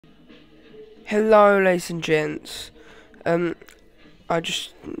Hello, ladies and gents. I'm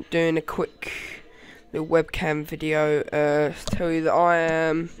just doing a quick little webcam video to tell you that I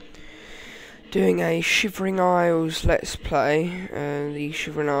am doing a Shivering Isles Let's Play, the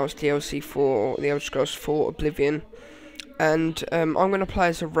Shivering Isles DLC for the Elder Scrolls 4 Oblivion. And I'm going to play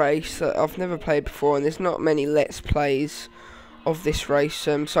as a race that I've never played before, and there's not many Let's Plays of this race,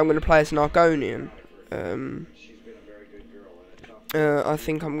 so I'm going to play as an Argonian. I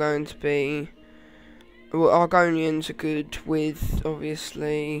think I'm going to be... Well, Argonians are good with,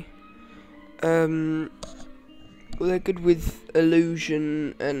 obviously, well, they're good with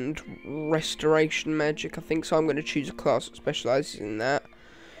illusion and restoration magic, I think, so I'm going to choose a class that specialises in that.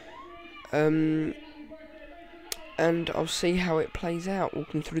 And I'll see how it plays out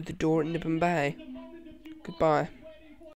walking through the door at Nibbon Bay. Goodbye.